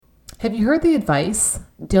Have you heard the advice?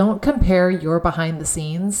 Don't compare your behind the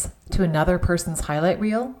scenes to another person's highlight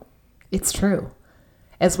reel. It's true.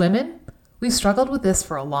 As women, we've struggled with this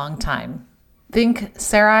for a long time. Think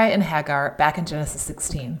Sarai and Hagar back in Genesis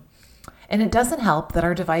 16. And it doesn't help that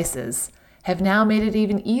our devices have now made it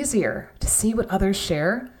even easier to see what others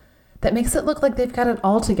share that makes it look like they've got it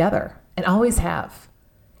all together and always have,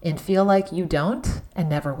 and feel like you don't and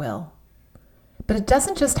never will. But it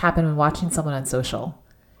doesn't just happen when watching someone on social.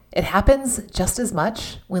 It happens just as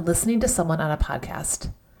much when listening to someone on a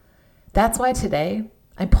podcast. That's why today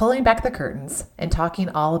I'm pulling back the curtains and talking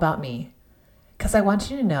all about me, because I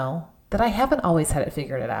want you to know that I haven't always had it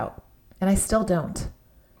figured out, and I still don't.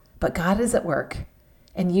 But God is at work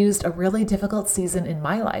and used a really difficult season in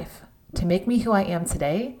my life to make me who I am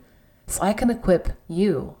today so I can equip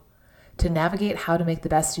you to navigate how to make the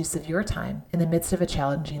best use of your time in the midst of a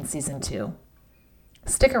challenging season too.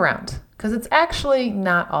 Stick around, because it's actually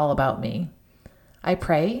not all about me. I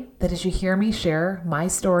pray that as you hear me share my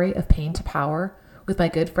story of pain to power with my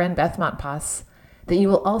good friend Beth Montpas, that you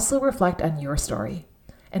will also reflect on your story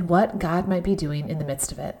and what God might be doing in the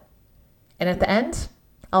midst of it. And at the end,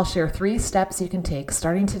 I'll share 3 steps you can take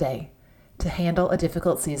starting today to handle a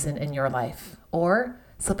difficult season in your life or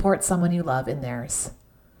support someone you love in theirs.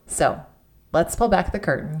 So let's pull back the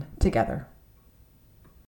curtain together.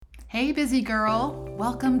 Hey, busy girl.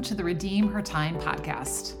 Welcome to the Redeem Her Time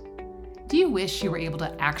podcast. Do you wish you were able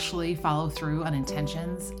to actually follow through on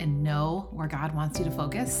intentions and know where God wants you to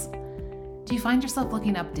focus? Do you find yourself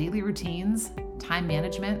looking up daily routines, time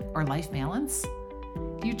management, or life balance?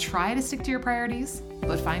 Do you try to stick to your priorities,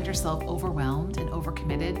 but find yourself overwhelmed and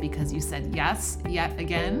overcommitted because you said yes yet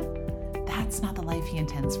again? That's not the life He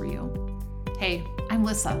intends for you. Hey, I'm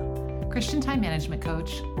Lissa, Christian time management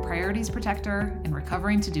coach, priorities protector, and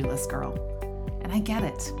recovering to-do list girl. And I get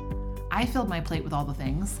it. I filled my plate with all the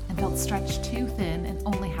things and felt stretched too thin and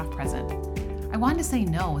only half present. I wanted to say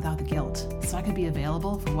no without the guilt so I could be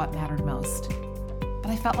available for what mattered most. But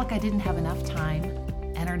I felt like I didn't have enough time,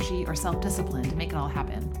 energy, or self-discipline to make it all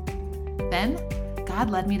happen. Then, God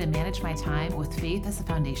led me to manage my time with faith as a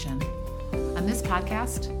foundation. On this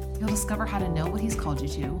podcast, you'll discover how to know what He's called you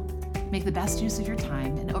to, make the best use of your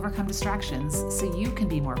time, and overcome distractions so you can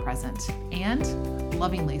be more present and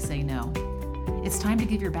lovingly say no. It's time to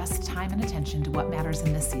give your best time and attention to what matters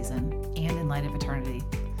in this season and in light of eternity.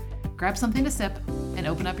 Grab something to sip and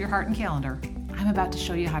open up your heart and calendar. I'm about to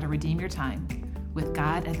show you how to redeem your time with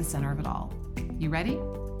God at the center of it all. You ready?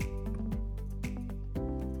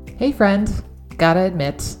 Hey friend, gotta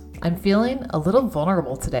admit, I'm feeling a little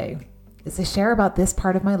vulnerable today as I share about this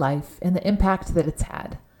part of my life and the impact that it's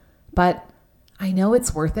had. But I know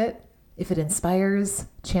it's worth it if it inspires,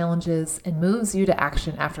 challenges, and moves you to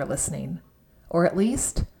action after listening, or at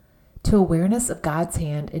least to awareness of God's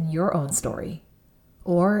hand in your own story,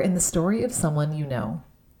 or in the story of someone you know.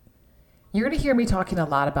 You're going to hear me talking a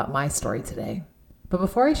lot about my story today, but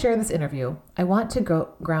before I share this interview, I want to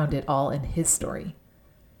ground it all in His story.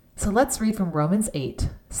 So let's read from Romans 8,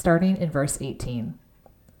 starting in verse 18.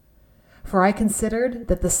 For I considered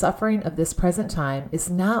that the suffering of this present time is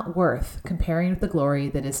not worth comparing with the glory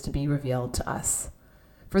that is to be revealed to us.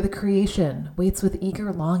 For the creation waits with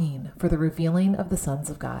eager longing for the revealing of the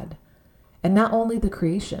sons of God. And not only the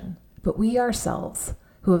creation, but we ourselves,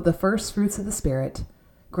 who have the first fruits of the Spirit,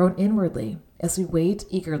 groan inwardly as we wait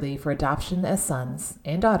eagerly for adoption as sons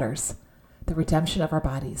and daughters, the redemption of our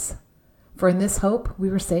bodies. For in this hope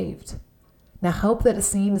we were saved. Now hope that is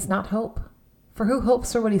seen is not hope. For who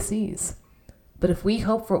hopes for what he sees? But if we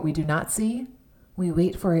hope for what we do not see, we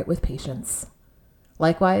wait for it with patience.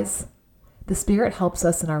 Likewise, the Spirit helps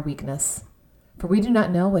us in our weakness, for we do not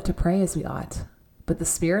know what to pray as we ought, but the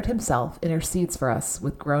Spirit Himself intercedes for us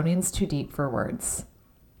with groanings too deep for words.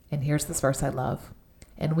 And here's this verse I love.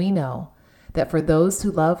 And we know that for those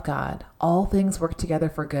who love God, all things work together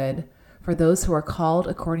for good, for those who are called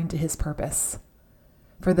according to His purpose.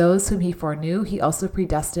 For those whom He foreknew, He also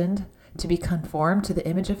predestined to be conformed to the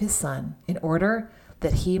image of His Son, in order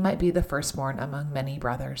that He might be the firstborn among many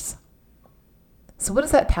brothers. So what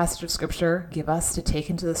does that passage of Scripture give us to take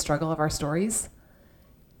into the struggle of our stories?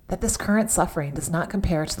 That this current suffering does not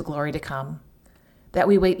compare to the glory to come. That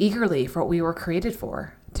we wait eagerly for what we were created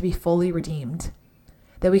for, to be fully redeemed.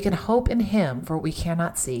 That we can hope in Him for what we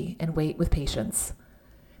cannot see and wait with patience.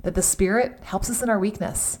 That the Spirit helps us in our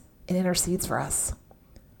weakness and intercedes for us.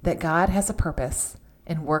 That God has a purpose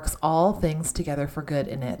and works all things together for good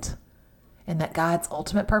in it. And that God's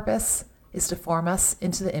ultimate purpose is to form us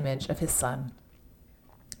into the image of His Son.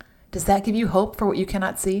 Does that give you hope for what you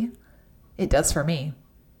cannot see? It does for me.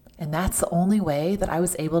 And that's the only way that I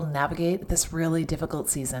was able to navigate this really difficult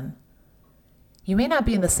season. You may not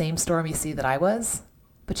be in the same stormy sea that I was,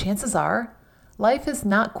 but chances are life has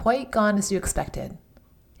not quite gone as you expected.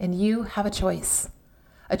 And you have a choice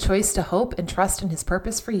to hope and trust in his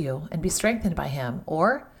purpose for you and be strengthened by him,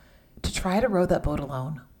 or to try to row that boat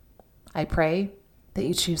alone. I pray that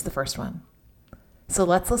you choose the first one. So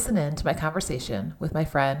let's listen in to my conversation with my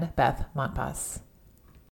friend Beth Montpas.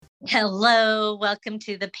 Hello, welcome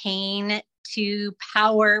to the Pain to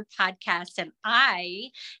Power podcast. And I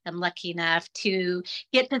am lucky enough to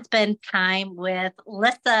get to spend time with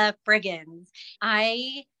Lissa Friggins.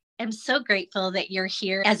 I am so grateful that you're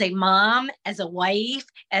here as a mom, as a wife,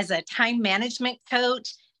 as a time management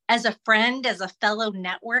coach, as a friend, as a fellow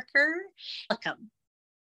networker. Welcome.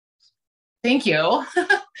 Thank you.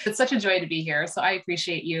 It's such a joy to be here. So I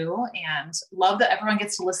appreciate you and love that everyone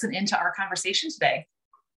gets to listen into our conversation today.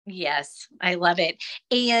 Yes, I love it.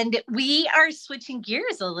 And we are switching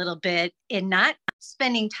gears a little bit and not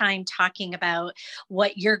spending time talking about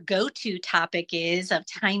what your go-to topic is of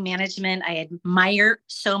time management. I admire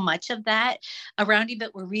so much of that around you,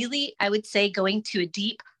 but we're really, I would say, going to a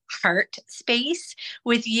deep heart space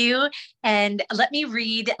with you. And let me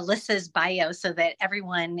read Lissa's bio so that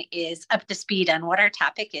everyone is up to speed on what our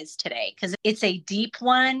topic is today, because it's a deep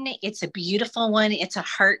one. It's a beautiful one. It's a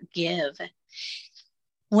heart give.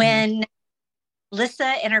 When Lissa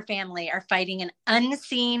and her family are fighting an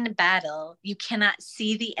unseen battle, you cannot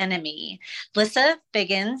see the enemy. Lissa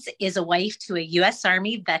Friggins is a wife to a U.S.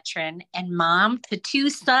 Army veteran and mom to two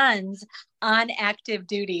sons on active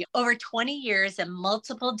duty. Over 20 years and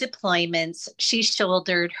multiple deployments, she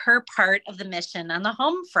shouldered her part of the mission on the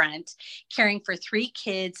home front, caring for 3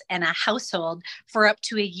 kids and a household for up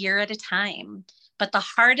to a year at a time. But the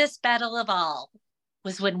hardest battle of all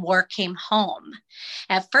was when war came home.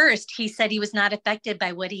 At first, he said he was not affected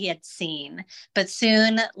by what he had seen, but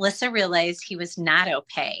soon Lissa realized he was not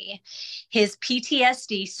okay. His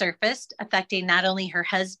PTSD surfaced, affecting not only her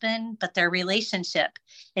husband, but their relationship,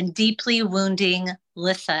 and deeply wounding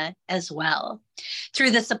Lissa as well. Through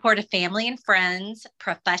the support of family and friends,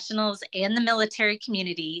 professionals, and the military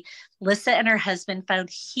community, Lissa and her husband found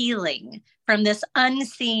healing from this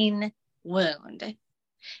unseen wound.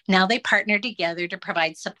 Now they partner together to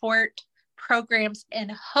provide support, programs,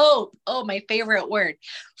 and hope, oh, my favorite word,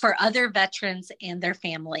 for other veterans and their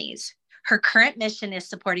families. Her current mission is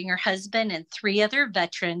supporting her husband and 3 other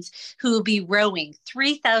veterans who will be rowing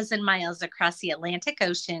 3,000 miles across the Atlantic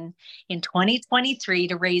Ocean in 2023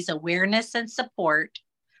 to raise awareness and support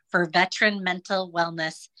for veteran mental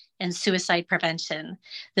wellness and suicide prevention.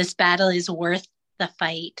 This battle is worth the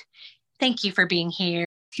fight. Thank you for being here.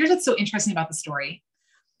 Here's what's so interesting about the story.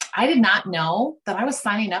 I did not know that I was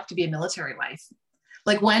signing up to be a military wife.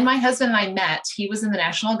 Like when my husband and I met, he was in the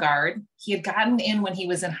National Guard. He had gotten in when he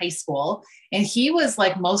was in high school, and he was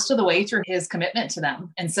like most of the way through his commitment to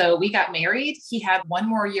them. And so we got married. He had 1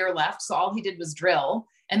 more year left. So all he did was drill,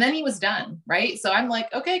 and then he was done. Right. So I'm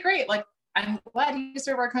like, okay, great. Like, I'm glad you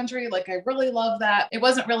serve our country. Like, I really love that. It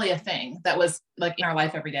wasn't really a thing that was like in our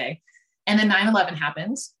life every day. And then 9/11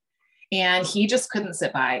 happened. And he just couldn't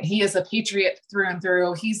sit by. He is a patriot through and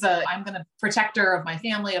through. I'm going to protector of my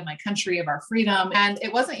family, of my country, of our freedom. And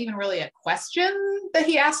it wasn't even really a question that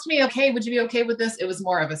he asked me, okay, would you be okay with this? It was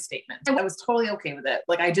more of a statement. I was totally okay with it.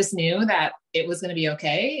 Like, I just knew that it was going to be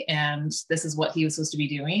okay. And this is what he was supposed to be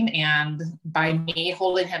doing. And by me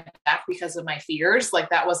holding him back because of my fears, like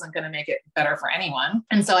that wasn't going to make it better for anyone.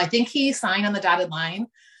 And so I think he signed on the dotted line.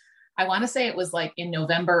 I want to say it was like in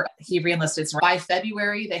November, he reenlisted. So by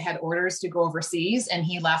February, they had orders to go overseas, and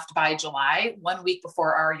he left by July, 1 week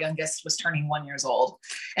before our youngest was turning 1 year old.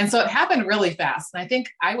 And so it happened really fast. And I think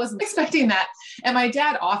I wasn't expecting that. And my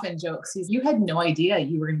dad often jokes, you had no idea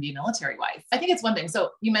you were going to be a military wife. I think it's one thing.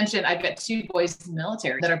 So you mentioned I've got 2 boys in the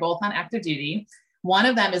military that are both on active duty. One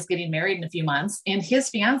of them is getting married in a few months, and his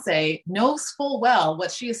fiance knows full well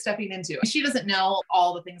what she is stepping into. She doesn't know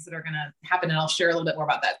all the things that are going to happen, and I'll share a little bit more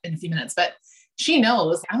about that in a few minutes. But she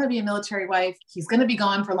knows I'm going to be a military wife. He's going to be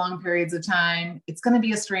gone for long periods of time. It's going to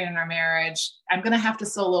be a strain in our marriage. I'm going to have to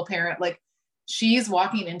solo parent. Like, she's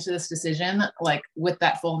walking into this decision, like with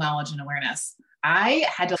that full knowledge and awareness. I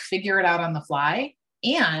had to figure it out on the fly.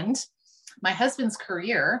 And my husband's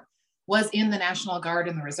career was in the National Guard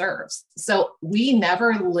and the reserves. So we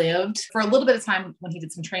never lived for a little bit of time when he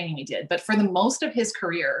did some training, we did, but for the most of his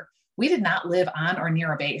career, we did not live on or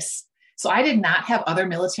near a base. So I did not have other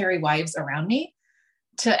military wives around me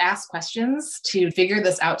to ask questions, to figure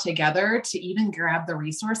this out together, to even grab the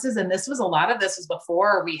resources. And a lot of this was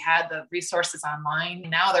before we had the resources online.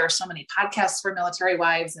 Now there are so many podcasts for military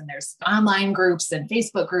wives, and there's online groups and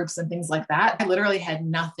Facebook groups and things like that. I literally had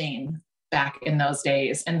nothing back in those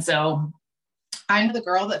days. And so I'm the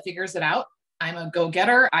girl that figures it out. I'm a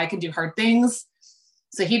go-getter. I can do hard things.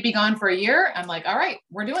 So he'd be gone for a year. I'm like, all right,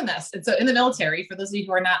 we're doing this. And so in the military, for those of you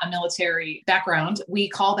who are not a military background, we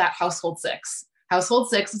call that household six. Household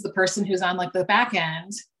six is the person who's on like the back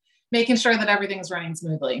end, making sure that everything's running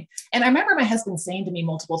smoothly. And I remember my husband saying to me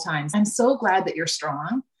multiple times, I'm so glad that you're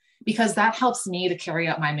strong, because that helps me to carry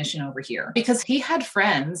out my mission over here. Because he had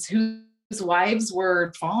friends whose wives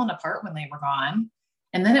were falling apart when they were gone.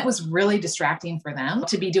 And then it was really distracting for them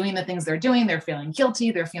to be doing the things they're doing. They're feeling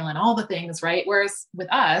guilty. They're feeling all the things, right? Whereas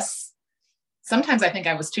with us, sometimes I think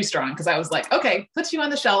I was too strong because I was like, okay, put you on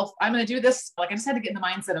the shelf. I'm going to do this. Like I just had to get in the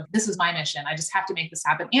mindset of this is my mission. I just have to make this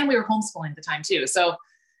happen. And we were homeschooling at the time too. So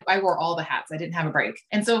I wore all the hats. I didn't have a break.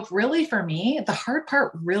 And so really for me, the hard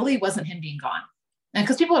part really wasn't him being gone. And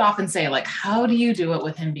because people would often say like, how do you do it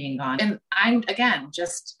with him being gone? And I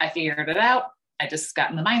figured it out. I just got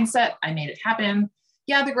in the mindset. I made it happen.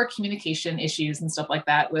 Yeah, there were communication issues and stuff like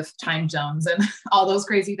that with time zones and all those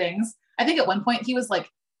crazy things. I think at one point he was like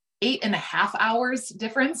 8.5 hours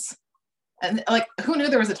difference. And like, who knew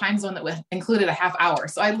there was a time zone that included a half hour?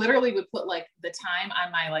 So I literally would put like the time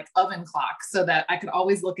on my like oven clock so that I could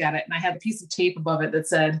always look at it. And I had a piece of tape above it that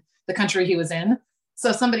said the country he was in. So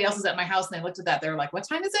if somebody else is at my house and they looked at that, they were like, what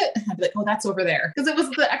time is it? I'd be like, oh, that's over there. Because it was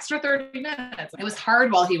the extra 30 minutes. It was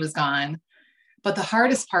hard while he was gone. But the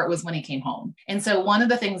hardest part was when he came home. And so one of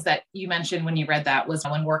the things that you mentioned when you read that was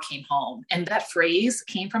when war came home. And that phrase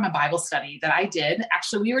came from a Bible study that I did.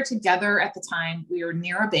 Actually, we were together at the time. We were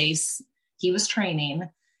near a base. He was training.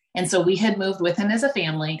 And so we had moved with him as a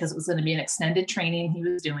family because it was going to be an extended training he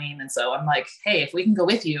was doing. And so I'm like, hey, if we can go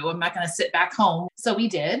with you, I'm not going to sit back home. So we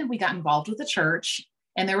did. We got involved with the church.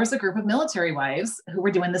 And there was a group of military wives who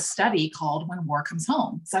were doing this study called When War Comes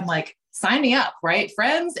Home. So I'm like, sign me up, right?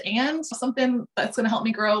 Friends and something that's going to help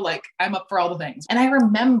me grow. Like I'm up for all the things. And I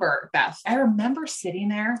remember, Beth, sitting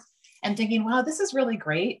there and thinking, wow, this is really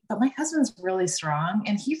great, but my husband's really strong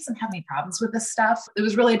and he doesn't have any problems with this stuff. It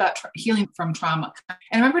was really about healing from trauma. And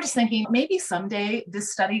I remember just thinking, maybe someday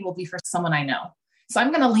this study will be for someone I know. So I'm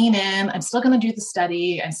going to lean in. I'm still going to do the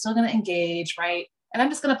study. I'm still going to engage, right? And I'm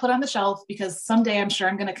just going to put on the shelf because someday I'm sure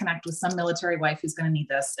I'm going to connect with some military wife who's going to need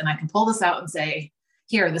this. And I can pull this out and say,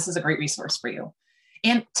 here, this is a great resource for you.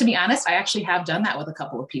 And to be honest, I actually have done that with a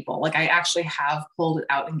couple of people. Like I actually have pulled it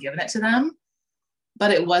out and given it to them,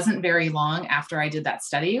 but it wasn't very long after I did that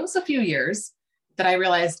study. It was a few years that I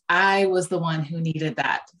realized I was the one who needed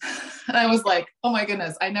that. And I was like, oh my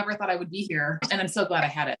goodness, I never thought I would be here. And I'm so glad I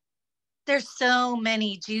had it. There's so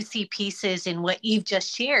many juicy pieces in what you've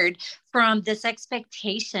just shared, from this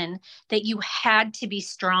expectation that you had to be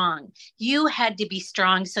strong. You had to be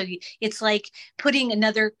strong. So it's like putting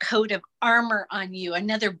another coat of armor on you,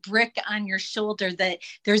 another brick on your shoulder, that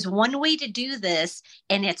there's one way to do this,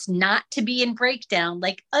 and it's not to be in breakdown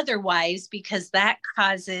like otherwise, because that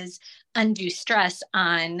causes undue stress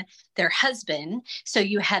on their husband. So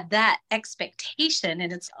you had that expectation,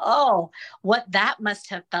 and it's, oh, what that must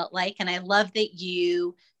have felt like. And I love that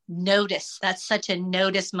you notice. That's such a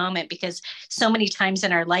notice moment, because so many times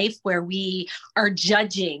in our life where we are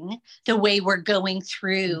judging the way we're going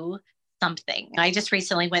through something. I just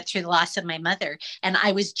recently went through the loss of my mother, and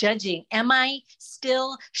I was judging, am I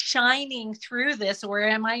still shining through this, or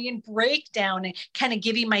am I in breakdown, and kind of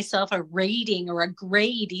giving myself a rating or a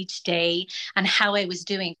grade each day on how I was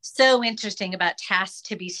doing. So interesting about tasks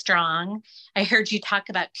to be strong. I heard you talk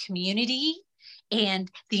about community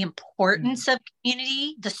and the importance of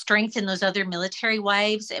community, the strength in those other military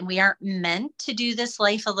wives. And we aren't meant to do this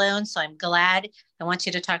life alone. So I'm glad. I want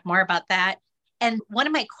you to talk more about that. And one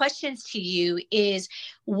of my questions to you is,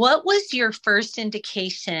 what was your first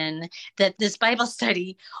indication that this Bible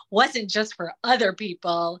study wasn't just for other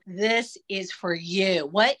people? This is for you.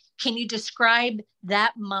 What can you describe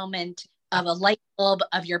that moment of a light bulb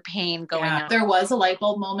of your pain going on? There was a light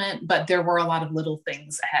bulb moment, but there were a lot of little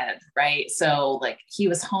things ahead, right? So like he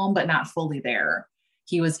was home, but not fully there.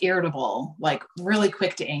 He was irritable, like really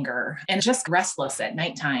quick to anger, and just restless at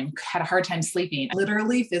nighttime, had a hard time sleeping,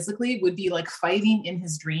 literally physically would be like fighting in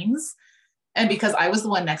his dreams. And because I was the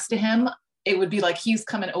one next to him, it would be like he's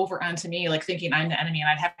coming over onto me, like thinking I'm the enemy, and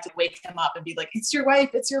I'd have to wake him up and be like, it's your wife,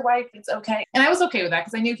 it's okay. And I was okay with that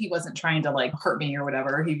because I knew he wasn't trying to like hurt me or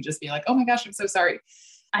whatever. He would just be like, oh my gosh, I'm so sorry.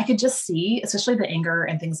 I could just see, especially the anger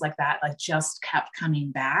and things like that, like just kept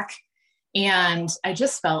coming back. And I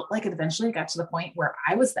just felt like it eventually got to the point where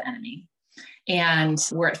I was the enemy, and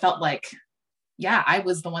where it felt like, yeah, I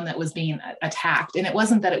was the one that was being attacked. And it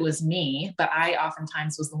wasn't that it was me, but I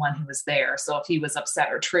oftentimes was the one who was there. So if he was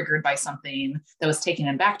upset or triggered by something that was taking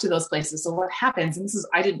him back to those places. So what happens, and this is,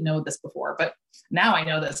 I didn't know this before, but now I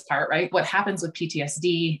know this part, right? What happens with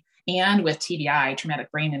PTSD and with TBI,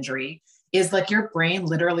 traumatic brain injury, is like your brain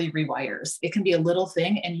literally rewires. It can be a little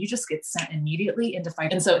thing and you just get sent immediately into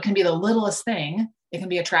fight. And so it can be the littlest thing. It can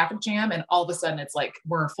be a traffic jam. And all of a sudden it's like,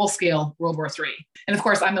 we're full scale World War III. And of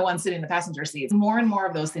course, I'm the one sitting in the passenger seat. More and more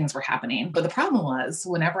of those things were happening. But the problem was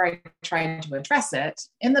whenever I tried to address it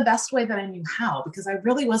in the best way that I knew how, because I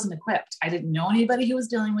really wasn't equipped. I didn't know anybody who was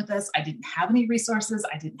dealing with this. I didn't have any resources.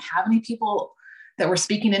 I didn't have any people that were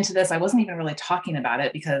speaking into this. I wasn't even really talking about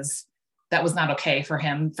it because that was not okay for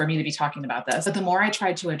me to be talking about this. But the more I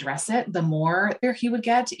tried to address it, the more he would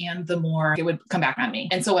get and the more it would come back on me.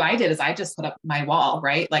 And so what I did is I just put up my wall,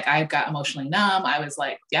 right? Like I got emotionally numb. I was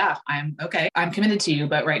like, yeah, I'm okay. I'm committed to you,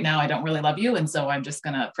 but right now I don't really love you. And so I'm just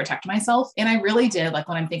going to protect myself. And I really did, like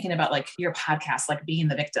when I'm thinking about like your podcast, like being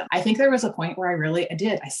the victim, I think there was a point where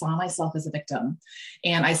I saw myself as a victim.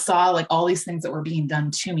 And I saw like all these things that were being done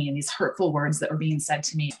to me and these hurtful words that were being said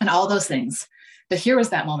to me and all those things. But here was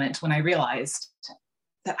that moment when I realized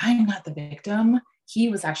that I'm not the victim. He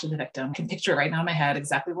was actually the victim. I can picture it right now in my head,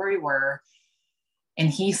 exactly where we were. And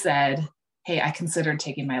he said, hey, I considered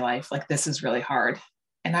taking my life. Like, this is really hard.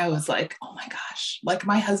 And I was like, oh my gosh, like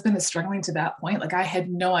my husband is struggling to that point. Like I had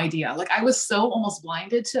no idea. Like I was so almost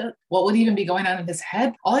blinded to what would even be going on in his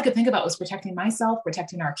head. All I could think about was protecting myself,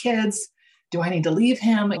 protecting our kids. Do I need to leave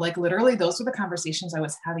him? Like literally, those were the conversations I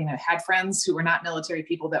was having. I had friends who were not military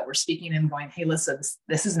people that were speaking and going, hey, listen,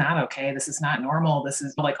 this is not okay. This is not normal. This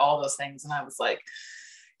is like all those things. And I was like,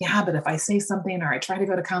 yeah, but if I say something or I try to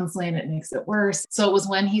go to counseling, it makes it worse. So it was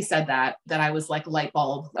when he said that I was like light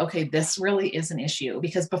bulb. Okay, this really is an issue.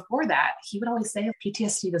 Because before that, he would always say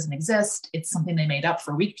PTSD doesn't exist. It's something they made up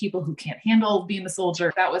for weak people who can't handle being a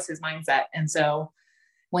soldier. That was his mindset. And so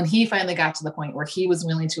when he finally got to the point where he was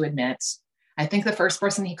willing to admit, I think the first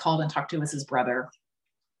person he called and talked to was his brother.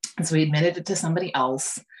 And so he admitted it to somebody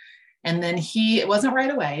else. And then it wasn't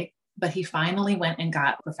right away, but he finally went and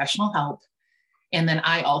got professional help. And then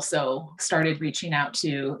I also started reaching out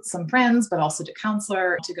to some friends, but also to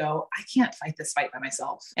counselor to go, I can't fight this fight by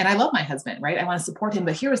myself. And I love my husband, right? I want to support him.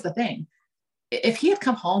 But here was the thing. If he had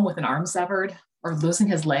come home with an arm severed or losing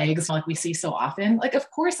his legs, like we see so often, like, of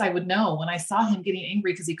course I would know when I saw him getting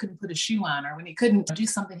angry because he couldn't put a shoe on or when he couldn't do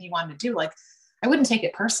something he wanted to do, like I wouldn't take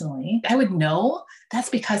it personally. I would know that's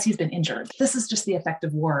because he's been injured. This is just the effect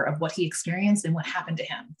of war, of what he experienced and what happened to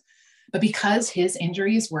him. But because his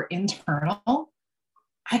injuries were internal,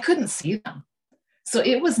 I couldn't see them. So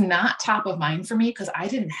it was not top of mind for me because I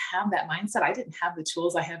didn't have that mindset. I didn't have the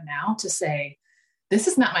tools I have now to say, this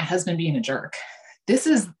is not my husband being a jerk. This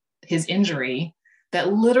is his injury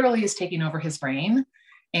that literally is taking over his brain.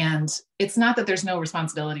 And it's not that there's no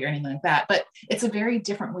responsibility or anything like that, but it's a very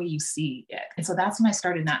different way you see it. And so that's when I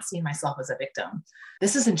started not seeing myself as a victim.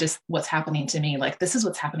 This isn't just what's happening to me. Like, this is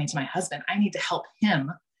what's happening to my husband. I need to help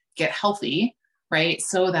him get healthy, right?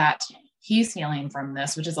 So that he's healing from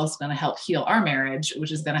this, which is also going to help heal our marriage,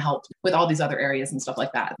 which is going to help with all these other areas and stuff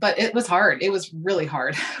like that. But it was hard. It was really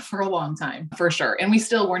hard for a long time, for sure. And we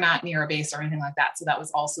still were not near a base or anything like that. So that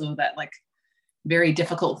was also that like very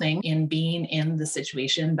difficult thing in being in the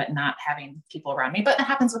situation, but not having people around me. But it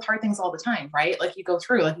happens with hard things all the time, right? Like you go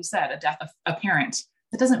through, like you said, a death of a parent.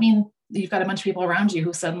 That doesn't mean you've got a bunch of people around you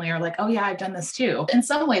who suddenly are like, oh yeah, I've done this too. In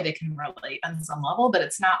some way they can relate on some level, but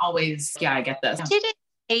it's not always, yeah, I get this. Did it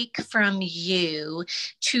take from you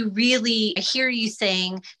to really hear you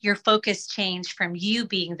saying your focus changed from you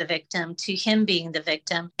being the victim to him being the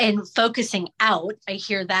victim and focusing out? I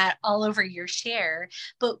hear that all over your share,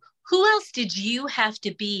 but who else did you have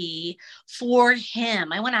to be for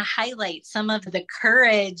him? I want to highlight some of the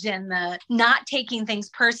courage and the not taking things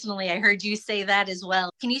personally. I heard you say that as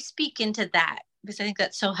well. Can you speak into that? Because I think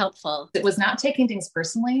that's so helpful. It was not taking things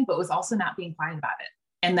personally, but was also not being quiet about it.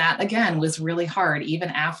 And that, again, was really hard, even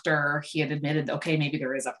after he had admitted, okay, maybe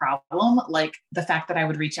there is a problem. Like the fact that I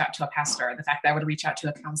would reach out to a pastor, the fact that I would reach out to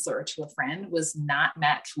a counselor or to a friend was not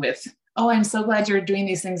met with, oh, I'm so glad you're doing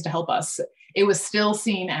these things to help us. It was still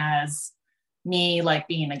seen as me like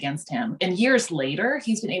being against him. And years later,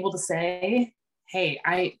 he's been able to say, hey,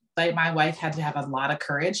 my wife had to have a lot of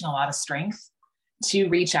courage and a lot of strength to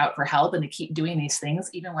reach out for help and to keep doing these things,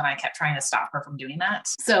 even when I kept trying to stop her from doing that.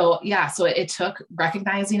 So yeah, so it took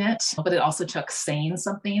recognizing it, but it also took saying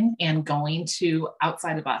something and going to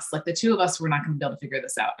outside of us. Like the two of us were not going to be able to figure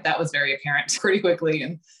this out. That was very apparent pretty quickly.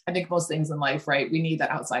 And I think most things in life, right, we need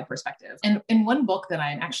that outside perspective. And in one book that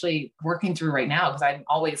I'm actually working through right now, because I'm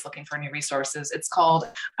always looking for new resources, it's called,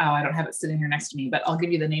 I don't have it sitting here next to me, but I'll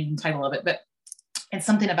give you the name and title of it. But it's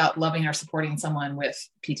something about loving or supporting someone with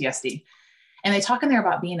PTSD. And they talk in there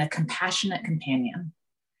about being a compassionate companion,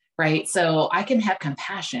 right? So I can have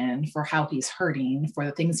compassion for how he's hurting, for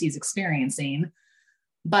the things he's experiencing,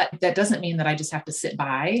 but that doesn't mean that I just have to sit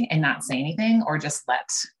by and not say anything or just let,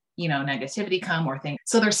 negativity come or things.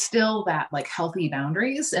 So there's still that like healthy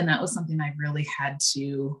boundaries. And that was something I really had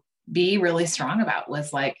to be really strong about,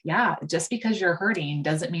 was like, yeah, just because you're hurting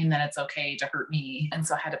doesn't mean that it's okay to hurt me. And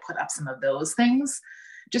so I had to put up some of those things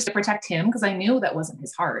just to protect him, because I knew that wasn't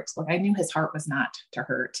his heart. Like I knew his heart was not to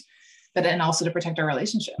hurt, but and also to protect our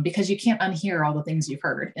relationship, because you can't unhear all the things you've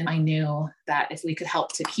heard. And I knew that if we could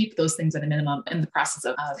help to keep those things at a minimum in the process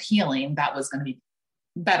of healing, that was going to be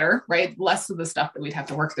better, right? Less of the stuff that we'd have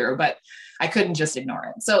to work through, but I couldn't just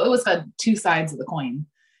ignore it. So it was the two sides of the coin,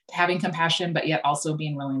 having compassion, but yet also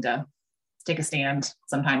being willing to take a stand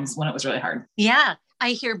sometimes when it was really hard. Yeah. I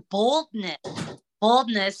hear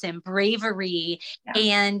boldness and bravery. Yeah.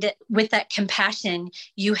 And with that compassion,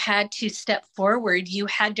 you had to step forward. You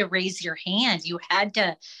had to raise your hand. You had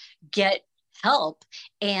to get help.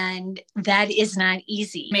 And that is not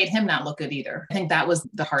easy. Made him not look good either. I think that was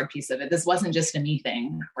the hard piece of it. This wasn't just a me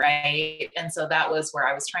thing, right? And so that was where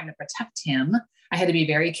I was trying to protect him. I had to be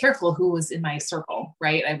very careful who was in my circle,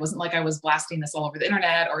 right? I wasn't like I was blasting this all over the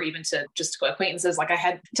internet or even to just acquaintances. Like I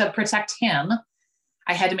had to protect him.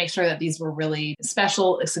 I had to make sure that these were really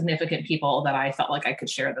special, significant people that I felt like I could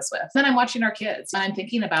share this with. Then I'm watching our kids and I'm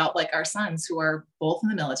thinking about like our sons who are both in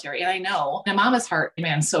the military. And I know my mama's heart,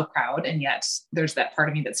 man, I'm so proud. And yet there's that part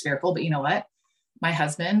of me that's fearful, but you know what? My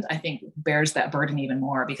husband, I think, bears that burden even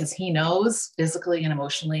more, because he knows physically and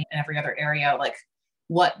emotionally and every other area, like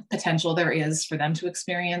what potential there is for them to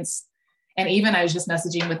experience. And even I was just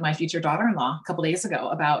messaging with my future daughter-in-law a couple of days ago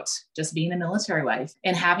about just being a military wife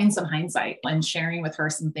and having some hindsight and sharing with her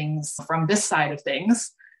some things from this side of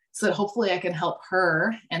things, so that hopefully I can help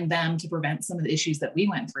her and them to prevent some of the issues that we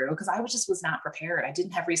went through. Because I was not prepared. I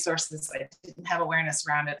didn't have resources. I didn't have awareness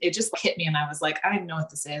around it. It just hit me. And I was like, I don't even know what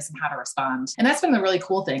this is and how to respond. And that's been the really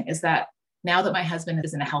cool thing, is that now that my husband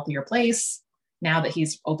is in a healthier place, now that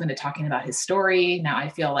he's open to talking about his story, now I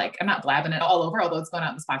feel like I'm not blabbing it all over, although it's going out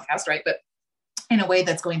in this podcast, right? But in a way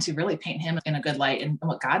that's going to really paint him in a good light and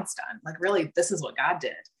what God's done. Like really, this is what God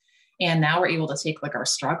did. And now we're able to take like our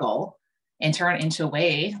struggle and turn it into a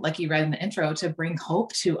way, like you read in the intro, to bring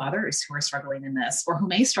hope to others who are struggling in this or who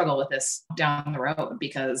may struggle with this down the road,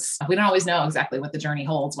 because we don't always know exactly what the journey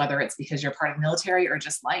holds, whether it's because you're part of the military or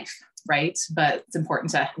just life, right? But it's important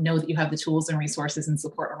to know that you have the tools and resources and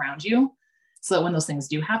support around you, so that when those things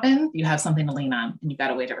do happen, you have something to lean on and you've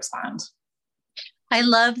got a way to respond. I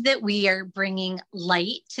love that we are bringing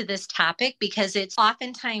light to this topic, because it's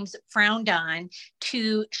oftentimes frowned on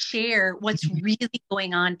to share what's really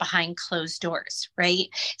going on behind closed doors, right?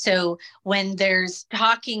 So when there's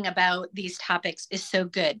talking about these topics is so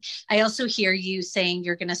good. I also hear you saying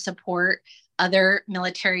you're going to support other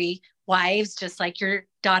military wives, just like your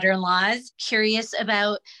daughter-in-laws. Curious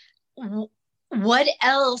about what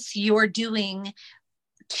else you're doing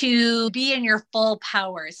to be in your full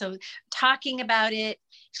power. So talking about it,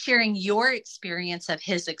 sharing your experience of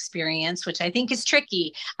his experience, which I think is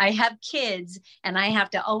tricky. I have kids and I have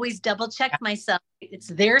to always double check myself. It's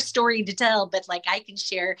their story to tell, but like I can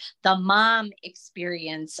share the mom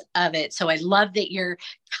experience of it. So I love that you're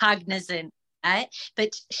cognizant.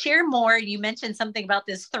 But share more. You mentioned something about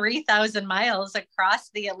this 3,000 miles across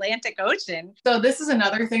the Atlantic Ocean. So this is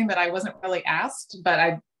another thing that I wasn't really asked,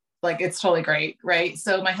 but it's totally great, right?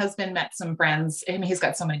 So my husband met some friends. I mean, he's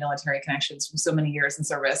got so many military connections from so many years in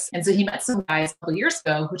service. And so he met some guys a couple of years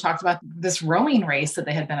ago who talked about this rowing race that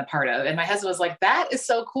they had been a part of. And my husband was like, that is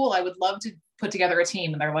so cool. I would love to put together a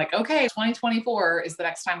team. And they're like, okay, 2024 is the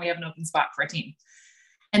next time we have an open spot for a team.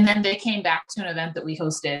 And then they came back to an event that we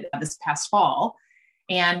hosted this past fall.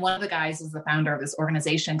 And one of the guys is the founder of this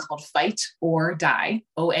organization called Fight or Die,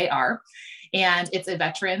 OAR. And it's a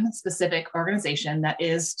veteran-specific organization that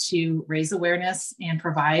is to raise awareness and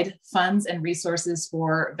provide funds and resources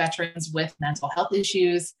for veterans with mental health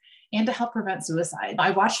issues and to help prevent suicide.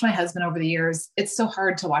 I watched my husband over the years. It's so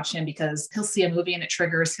hard to watch him because he'll see a movie and it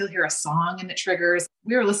triggers. He'll hear a song and it triggers.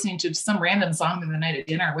 We were listening to some random song the other night at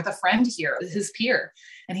dinner with a friend here, his peer,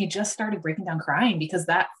 and he just started breaking down crying because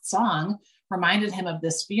that song reminded him of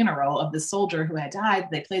this funeral of this soldier who had died.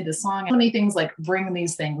 They played this song. So many things like bring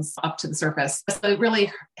these things up to the surface. So it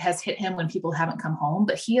really has hit him when people haven't come home.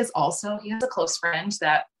 But he has a close friend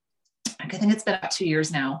that I think it's been about 2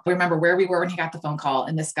 years now. I remember where we were when he got the phone call,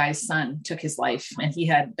 and this guy's son took his life, and he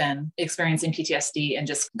had been experiencing PTSD and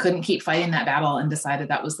just couldn't keep fighting that battle and decided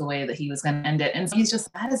that was the way that he was going to end it. And so he's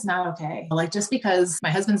just, that is not okay. Like, just because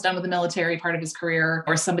my husband's done with the military part of his career,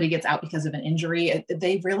 or somebody gets out because of an injury,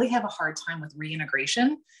 they really have a hard time with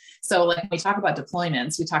reintegration. So like when we talk about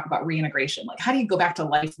deployments, we talk about reintegration. Like, how do you go back to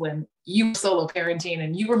life when you were solo parenting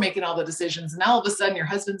and you were making all the decisions, and now all of a sudden your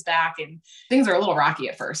husband's back and things are a little rocky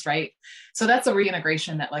at first, right? So that's a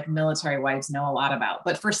reintegration that like military wives know a lot about.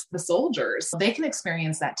 But for the soldiers, they can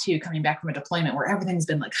experience that too, coming back from a deployment where everything's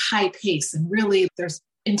been like high pace and really there's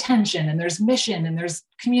intention and there's mission and there's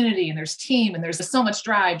community and there's team and there's so much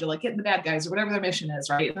drive to like get the bad guys or whatever their mission is,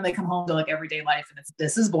 right? And then they come home to like everyday life and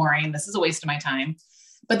this is boring. This is a waste of my time.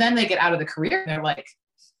 But then they get out of the career and they're like,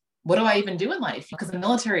 what do I even do in life? Because the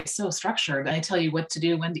military is so structured. And I tell you what to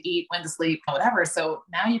do, when to eat, when to sleep, whatever. So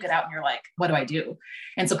now you get out and you're like, what do I do?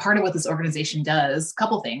 And so part of what this organization does, a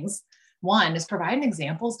couple things. One is providing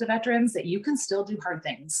examples to veterans that you can still do hard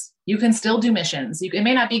things. You can still do missions. It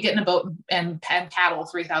may not be getting a boat and paddle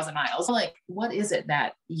 3,000 miles. Like, what is it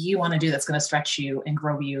that you want to do that's going to stretch you and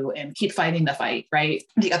grow you and keep fighting the fight, right?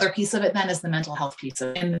 The other piece of it then is the mental health piece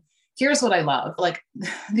of it. And here's what I love. Like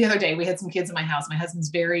the other day, we had some kids in my house. My husband's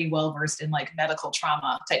very well versed in like medical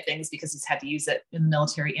trauma type things because he's had to use it in the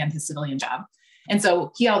military and his civilian job. And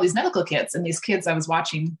so he had all these medical kits, and these kids I was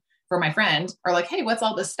watching for my friend are like, hey, what's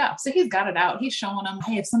all this stuff? So he's got it out. He's showing them,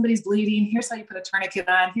 hey, if somebody's bleeding, here's how you put a tourniquet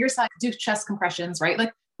on. Here's how you do chest compressions, right?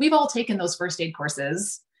 Like we've all taken those first aid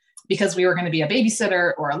courses because we were going to be a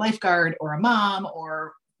babysitter or a lifeguard or a mom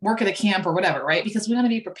or work at a camp or whatever, right? Because we want to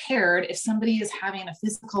be prepared if somebody is having a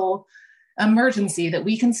physical emergency that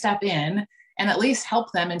we can step in and at least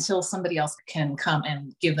help them until somebody else can come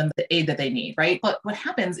and give them the aid that they need, right? But what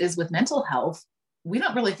happens is with mental health, we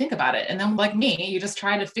don't really think about it. And then like me, you just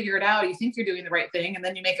try to figure it out. You think you're doing the right thing and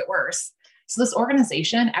then you make it worse. So this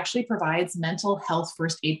organization actually provides mental health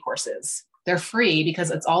first aid courses. They're free because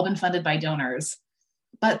it's all been funded by donors,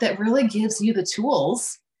 but that really gives you the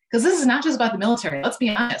tools. Because this is not just about the military. Let's be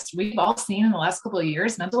honest. We've all seen in the last couple of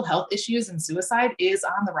years, mental health issues and suicide is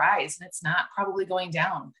on the rise, and it's not probably going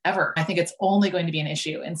down ever. I think it's only going to be an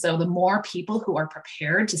issue. And so the more people who are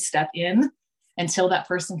prepared to step in until that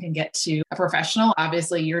person can get to a professional,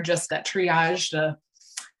 obviously you're just that triage to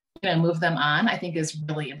move them on, I think is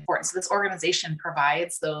really important. So this organization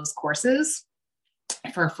provides those courses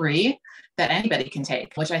for free that anybody can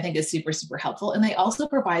take, which I think is super, super helpful. And they also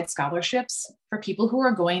provide scholarships for people who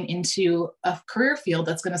are going into a career field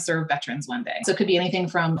that's going to serve veterans one day. So it could be anything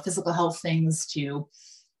from physical health things to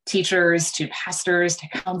teachers, to pastors, to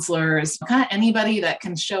counselors, kind of anybody that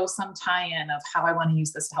can show some tie-in of how I want to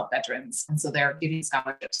use this to help veterans. And so they're giving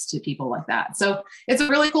scholarships to people like that. So it's a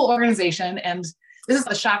really cool organization. And this is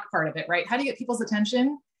the shock part of it, right? How do you get people's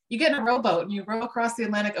attention? You get in a rowboat and you row across the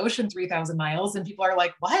Atlantic Ocean 3,000 miles and people are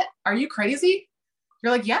like, what? Are you crazy?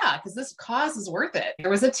 You're like, yeah, because this cause is worth it. There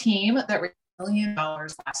was a team that raised $1 million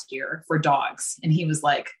last year for dogs. And he was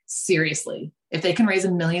like, seriously, if they can raise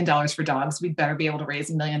 $1 million for dogs, we better be able to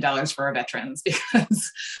raise $1 million for our veterans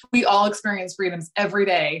because we all experience freedoms every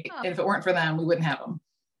day. And if it weren't for them, we wouldn't have them.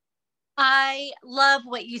 I love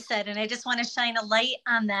what you said. And I just want to shine a light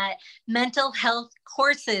on that mental health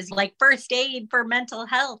courses, like first aid for mental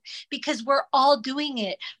health, because we're all doing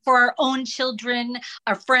it for our own children,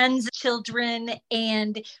 our friends' children,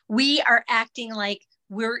 and we are acting like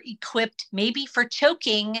we're equipped maybe for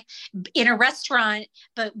choking in a restaurant,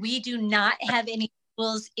 but we do not have any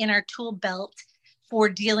tools in our tool belt for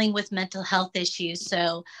dealing with mental health issues.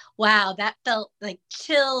 So, wow, that felt like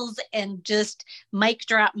chills and just mic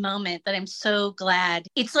drop moment that I'm so glad.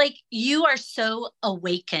 It's like you are so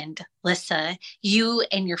awakened, Lissa, you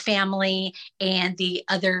and your family and the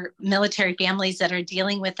other military families that are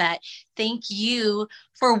dealing with that. Thank you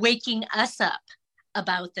for waking us up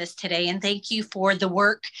about this today. And thank you for the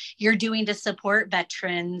work you're doing to support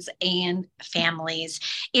veterans and families.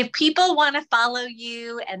 If people want to follow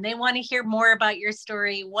you and they want to hear more about your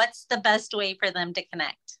story, what's the best way for them to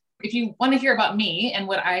connect? If you want to hear about me and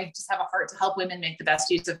what I just have a heart to help women make the best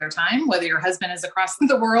use of their time, whether your husband is across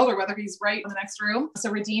the world or whether he's right in the next room. So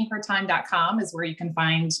redeemhertime.com is where you can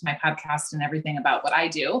find my podcast and everything about what I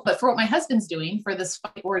do. But for what my husband's doing for this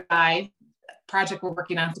Fight or Die project we're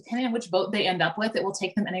working on, depending on which boat they end up with, it will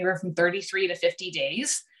take them anywhere from 33 to 50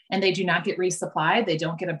 days. and they do not get resupplied. They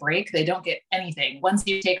don't get a break. They don't get anything. Once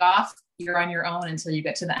you take off, you're on your own until you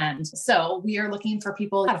get to the end. So we are looking for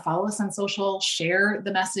people to follow us on social, share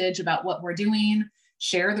the message about what we're doing,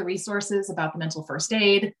 share the resources about the mental first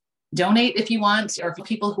aid, donate if you want, or for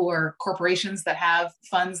people who are corporations that have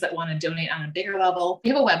funds that want to donate on a bigger level.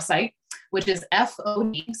 We have a website, which is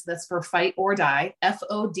FOD, so that's for Fight or Die,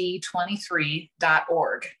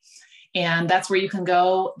 FOD23.org. And that's where you can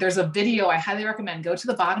go. There's a video I highly recommend. Go to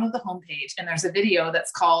the bottom of the homepage, and there's a video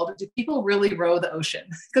that's called, "Do People Really Row the Ocean?"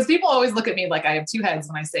 Because people always look at me like I have two heads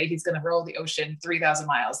when I say he's going to row the ocean 3,000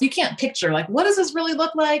 miles. You can't picture, like, what does this really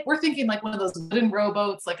look like? We're thinking like one of those wooden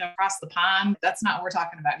rowboats, like across the pond. That's not what we're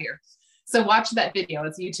talking about here. So watch that video.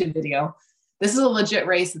 It's a YouTube video. This is a legit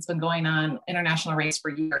race that's been going on, international race,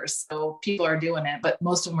 for years. So people are doing it, but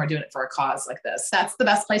most of them are doing it for a cause like this. That's the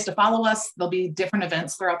best place to follow us. There'll be different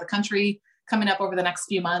events throughout the country coming up over the next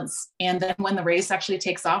few months. And then when the race actually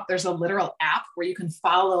takes off, there's a literal app where you can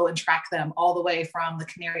follow and track them all the way from the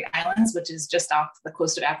Canary Islands, which is just off the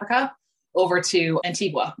coast of Africa, over to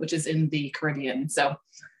Antigua, which is in the Caribbean. So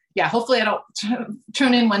yeah, hopefully I don't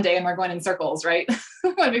tune in one day and we're going in circles, right? I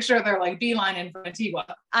want to make sure they're like beelining for Antigua.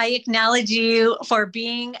 I acknowledge you for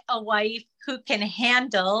being a wife who can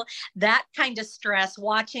handle that kind of stress,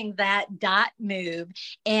 watching that dot move.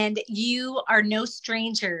 And you are no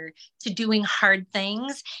stranger to doing hard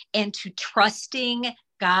things and to trusting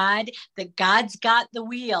God, that God's got the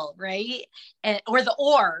wheel, right? Or the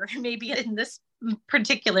oar, maybe in this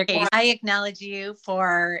particular case. I acknowledge you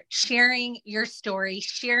for sharing your story,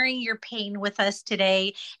 sharing your pain with us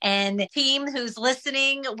today. And team who's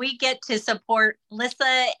listening, we get to support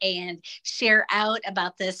Lissa and share out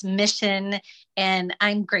about this mission. And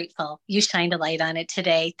I'm grateful you shined a light on it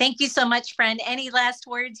today. Thank you so much, friend. Any last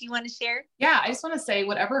words you want to share? Yeah, I just want to say,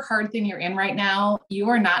 whatever hard thing you're in right now, you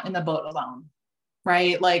are not in the boat alone,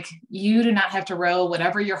 right? Like, you do not have to row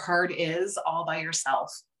whatever your heart is all by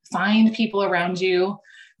yourself. Find people around you.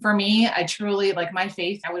 For me, I truly, like, my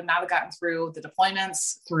faith, I would not have gotten through the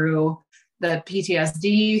deployments, through the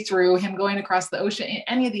PTSD, through him going across the ocean,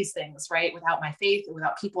 any of these things, right? Without my faith,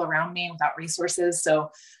 without people around me, without resources.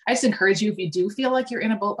 So I just encourage you, if you do feel like you're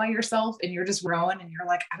in a boat by yourself and you're just rowing and you're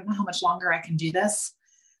like, I don't know how much longer I can do this,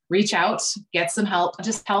 reach out, get some help,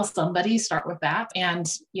 just tell somebody, start with that. And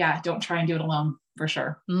yeah, don't try and do it alone, for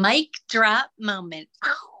sure. Mic drop moment.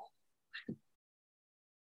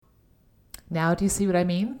 Now, do you see what I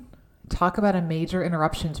mean? Talk about a major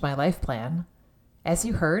interruption to my life plan. As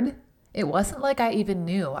you heard, it wasn't like I even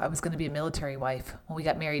knew I was going to be a military wife when we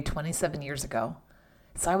got married 27 years ago.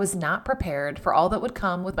 So I was not prepared for all that would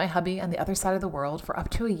come with my hubby on the other side of the world for up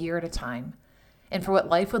to a year at a time, and for what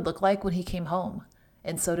life would look like when he came home,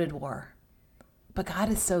 and so did war. But God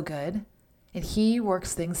is so good, and he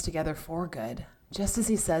works things together for good, just as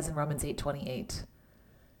he says in Romans 8:28.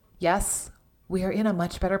 Yes, we are in a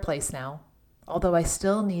much better place now, although I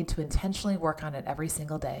still need to intentionally work on it every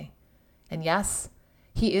single day. And yes,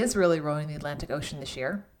 he is really rowing the Atlantic Ocean this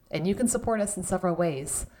year, and you can support us in several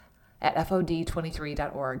ways at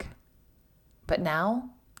FOD23.org. But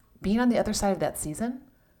now, being on the other side of that season,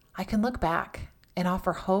 I can look back and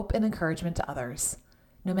offer hope and encouragement to others,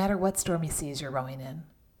 no matter what stormy seas you're rowing in.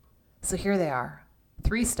 So here they are,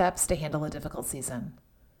 3 steps to handle a difficult season.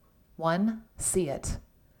 1, see it.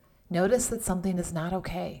 Notice that something is not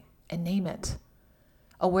okay and name it.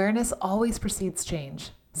 Awareness always precedes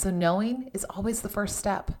change, so knowing is always the first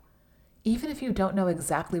step, even if you don't know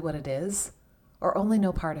exactly what it is or only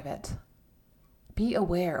know part of it. Be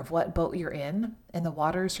aware of what boat you're in and the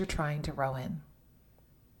waters you're trying to row in.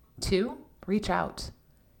 2, reach out.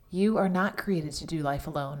 You are not created to do life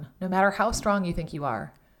alone, no matter how strong you think you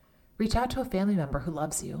are. Reach out to a family member who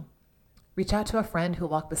loves you. Reach out to a friend who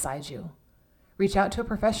will walk beside you. Reach out to a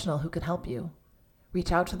professional who can help you.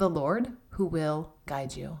 Reach out to the Lord who will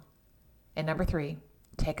guide you. And number 3,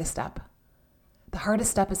 take a step. The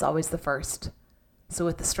hardest step is always the first. So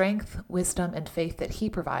with the strength, wisdom, and faith that he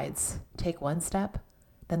provides, take 1 step,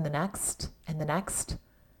 then the next, and the next.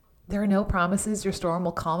 There are no promises your storm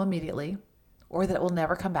will calm immediately or that it will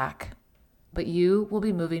never come back, but you will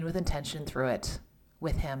be moving with intention through it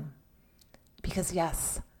with him. Because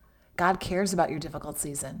yes, God cares about your difficult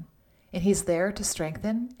season, and he's there to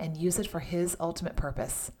strengthen and use it for his ultimate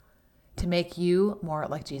purpose, to make you more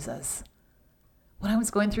like Jesus. When I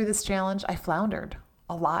was going through this challenge, I floundered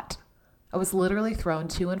a lot. I was literally thrown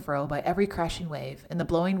to and fro by every crashing wave and the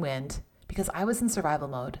blowing wind because I was in survival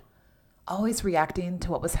mode, always reacting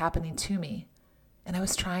to what was happening to me, and I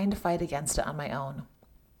was trying to fight against it on my own.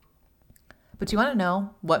 But do you want to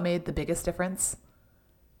know what made the biggest difference?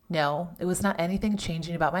 No, it was not anything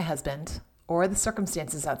changing about my husband or the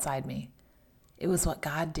circumstances outside me. It was what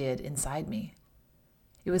God did inside me.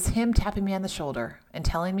 It was Him tapping me on the shoulder and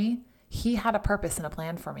telling me He had a purpose and a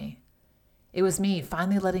plan for me. It was me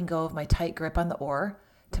finally letting go of my tight grip on the oar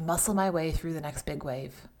to muscle my way through the next big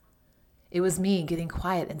wave. It was me getting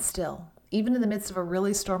quiet and still, even in the midst of a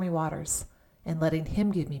really stormy waters, and letting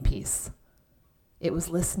Him give me peace. It was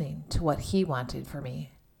listening to what He wanted for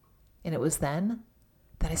me. And it was then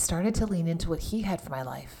that I started to lean into what He had for my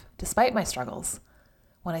life, despite my struggles,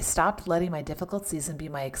 when I stopped letting my difficult season be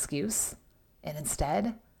my excuse and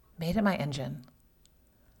instead made it my engine.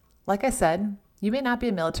 Like I said, you may not be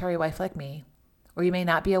a military wife like me, or you may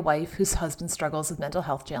not be a wife whose husband struggles with mental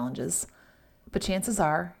health challenges, but chances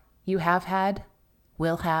are you have had,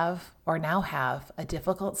 will have, or now have a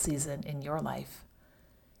difficult season in your life.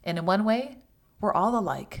 And in one way, we're all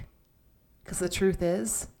alike, because the truth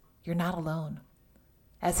is, you're not alone.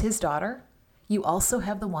 As His daughter, you also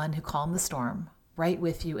have the one who calmed the storm right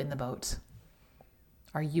with you in the boat.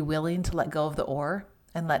 Are you willing to let go of the oar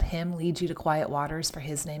and let Him lead you to quiet waters for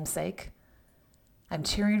His name's sake? I'm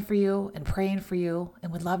cheering for you and praying for you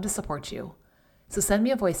and would love to support you. So send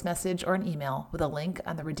me a voice message or an email with a link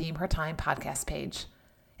on the Redeem Her Time podcast page.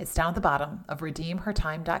 It's down at the bottom of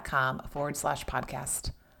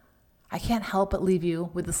redeemhertime.com/podcast. I can't help but leave you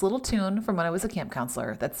with this little tune from when I was a camp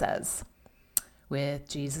counselor that says, with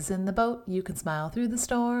Jesus in the boat, you can smile through the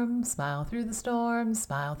storm, smile through the storm,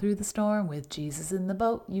 smile through the storm. With Jesus in the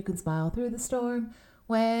boat, you can smile through the storm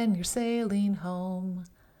when you're sailing home.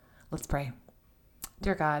 Let's pray.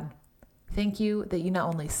 Dear God, thank you that you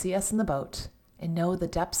not only see us in the boat and know the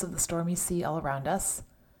depths of the stormy sea all around us,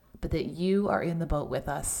 but that you are in the boat with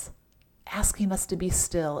us, asking us to be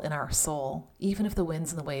still in our soul, even if the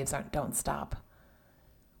winds and the waves don't stop.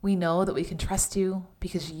 We know that we can trust you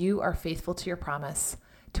because you are faithful to your promise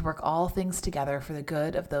to work all things together for the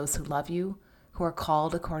good of those who love you, who are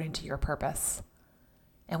called according to your purpose.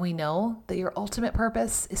 And we know that your ultimate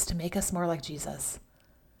purpose is to make us more like Jesus.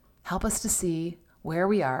 Help us to see where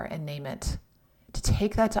we are and name it, to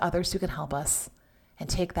take that to others who can help us, and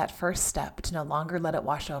take that first step to no longer let it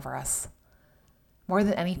wash over us. More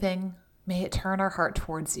than anything, may it turn our heart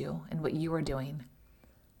towards you and what you are doing.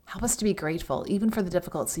 Help us to be grateful even for the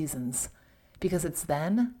difficult seasons, because it's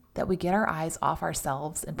then that we get our eyes off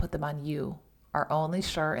ourselves and put them on you, our only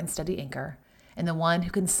sure and steady anchor, and the one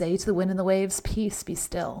who can say to the wind and the waves, peace, be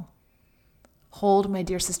still. Hold my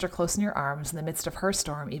dear sister close in your arms in the midst of her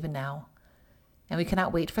storm even now. And we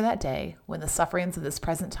cannot wait for that day when the sufferings of this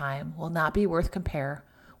present time will not be worth compare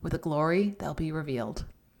with the glory that will be revealed.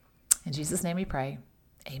 In Jesus' name we pray.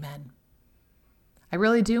 Amen. I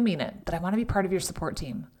really do mean it, but I want to be part of your support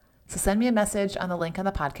team. So send me a message on the link on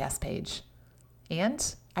the podcast page.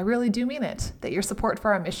 And I really do mean it, that your support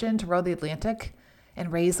for our mission to row the Atlantic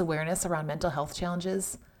and raise awareness around mental health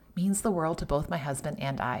challenges means the world to both my husband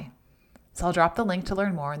and I. So I'll drop the link to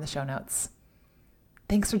learn more in the show notes.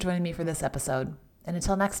 Thanks for joining me for this episode. And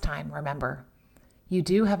until next time, remember, you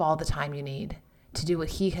do have all the time you need to do what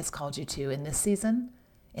He has called you to in this season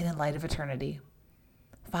and in light of eternity.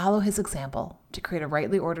 Follow His example to create a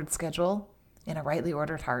rightly ordered schedule and a rightly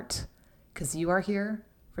ordered heart, because you are here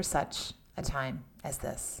for such a time as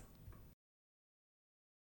this.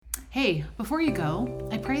 Hey, before you go,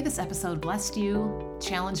 I pray this episode blessed you,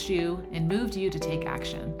 challenged you, and moved you to take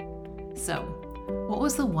action. So, what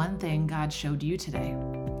was the one thing God showed you today?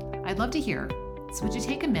 I'd love to hear. So would you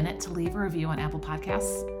take a minute to leave a review on Apple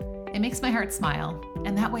Podcasts? It makes my heart smile,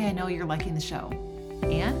 and that way I know you're liking the show.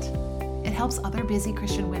 And it helps other busy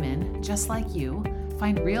Christian women just like you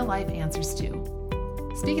find real-life answers too.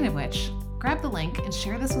 Speaking of which, grab the link and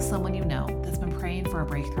share this with someone you know that's been praying for a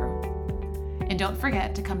breakthrough. And don't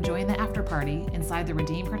forget to come join the after party inside the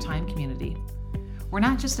Redeem Her Time community. We're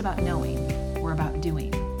not just about knowing, we're about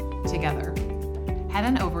doing together. Head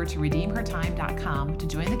on over to redeemhertime.com to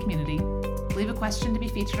join the community, leave a question to be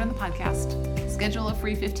featured on the podcast, schedule a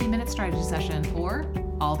free 15-minute strategy session, or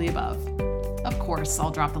all the above. Of course, I'll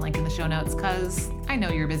drop the link in the show notes because I know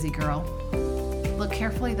you're a busy girl. Look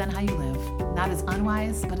carefully then how you live, not as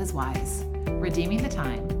unwise, but as wise, redeeming the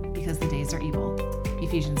time because the days are evil.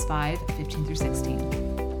 Ephesians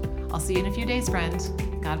 5:15-16. I'll see you in a few days, friend.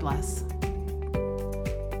 God bless.